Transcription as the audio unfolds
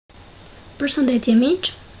Përshëndetje miq,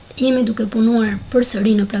 jemi duke punuar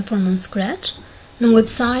përsëri në platformën Scratch, në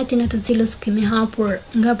website-in e të cilës kemi hapur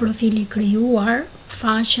nga profili krijuar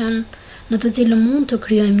faqen në të cilën mund të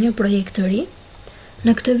krijojmë një projekt të ri.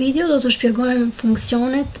 Në këtë video do të shpjegojmë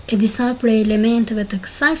funksionet e disa prej elementeve të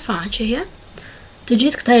kësaj faqeje. Të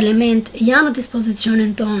gjithë këta element janë në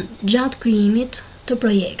dispozicionin ton gjatë krijimit të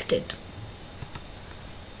projektit.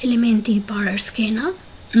 Elementi i parë është skena,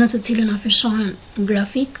 në të cilën afishohen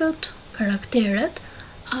grafikët, karakteret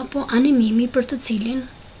apo animimi për të cilin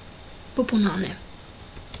po punoni.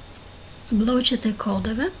 Bloqet e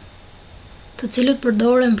kodeve, të cilët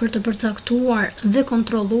përdoren për të përcaktuar dhe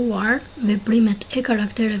kontrolluar veprimet e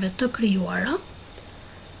karaktereve të krijuara.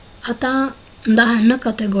 Ata ndahen në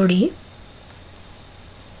kategori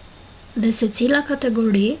dhe secila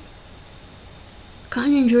kategori ka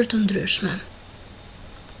një ngjyrë të ndryshme.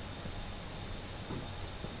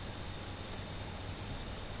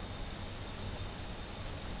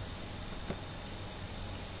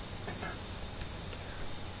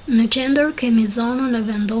 Në qendër kemi zonën e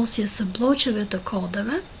vendosjes së bloqeve të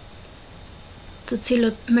kodeve, të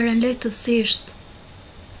cilët merren lehtësisht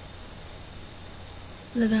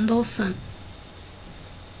dhe vendosen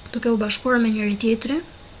duke u bashkuar me njëri tjetrin,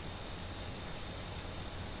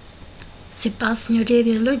 sipas një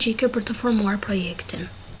rrjedhje logjike për të formuar projektin.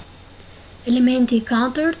 Elementi i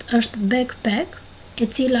katërt është backpack, e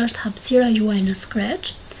cila është hapësira juaj në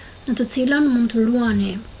Scratch, në të cilën mund të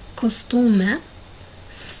ruani kostume,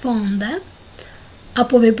 sfonde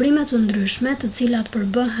apo veprime të ndryshme, të cilat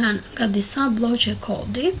përbëhen nga disa bloqe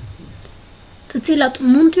kodi, të cilat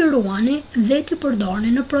mund t'i ruani dhe t'i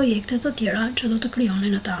përdorni në projekte të tjera që do të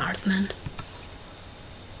krijoni në të ardhmen.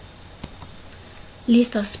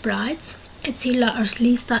 Lista sprites, e cila është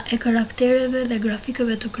lista e karaktereve dhe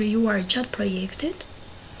grafikëve të krijuar gjatë projektit.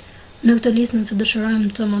 Në këtë listë, nëse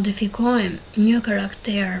dëshirojmë të modifikojmë një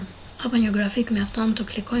karakter apo një grafik, mjafton të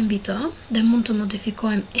klikojmë mbi të dhe mund të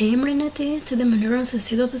modifikojmë emrin e tij, si dhe mënyrën se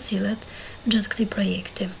si do të sillet gjatë këtij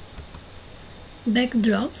projekti.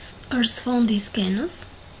 Backdrops është sfondi i skenës,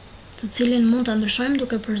 të cilin mund ta ndryshojmë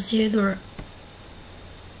duke përzgjedhur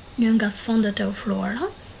një nga sfondet e ofruara.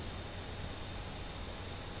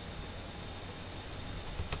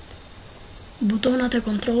 Butonat e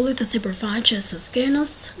kontrollit të sipërfaqes së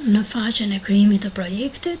skenës në faqen e krijimit të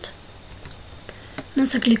projektit.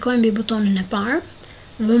 Nëse klikojmë mbi butonin e parë,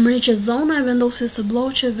 vëmë re që zona e vendosjes së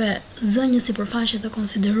bloqeve zë një sipërfaqe të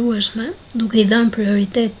konsiderueshme, duke i dhënë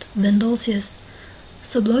prioritet vendosjes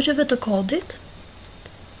së bloqeve të kodit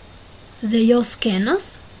dhe jo skenës.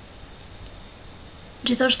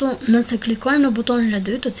 Gjithashtu, nëse klikojmë në butonin e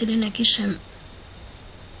dytë, të cilin e kishim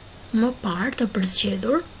më parë të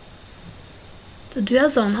përzgjedhur, të dyja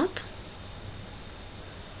zonat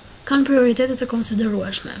kanë prioritetet e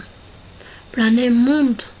konsiderueshme. Pra ne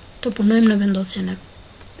mund të punojmë në vendosjen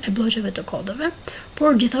e bloqeve të kodeve,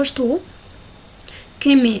 por gjithashtu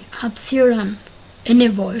kemi hapësirën e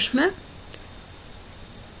nevojshme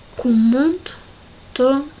ku mund të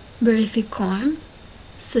verifikojmë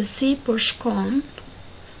se si po shkon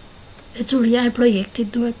ecuria e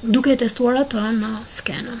projektit duke testuar atë në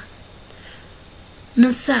skenën.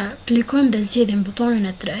 Nëse klikojmë dhe zgjedhim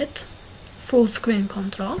butonin e tretë, full screen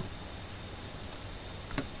control,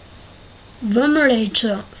 vëmë re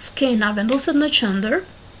që skena vendoset në qendër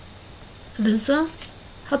dhe zë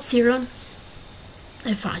hapësirën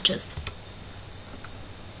e faqes.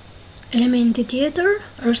 Elementi tjetër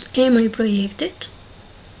është emri i projektit,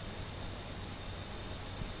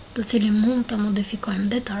 të cilin mund ta modifikojmë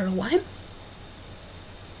dhe ta ruajmë.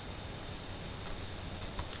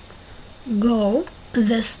 Go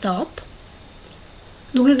dhe stop.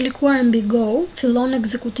 Duke klikuar mbi go, fillon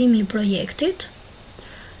ekzekutimi i projektit,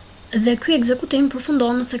 dhe ky ekzekutim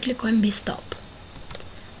përfundon nëse klikojmë mbi stop.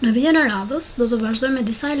 Në videon e radhës do të vazhdojmë me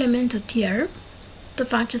disa elemente të tjerë të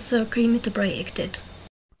faqes së krijimit të projektit.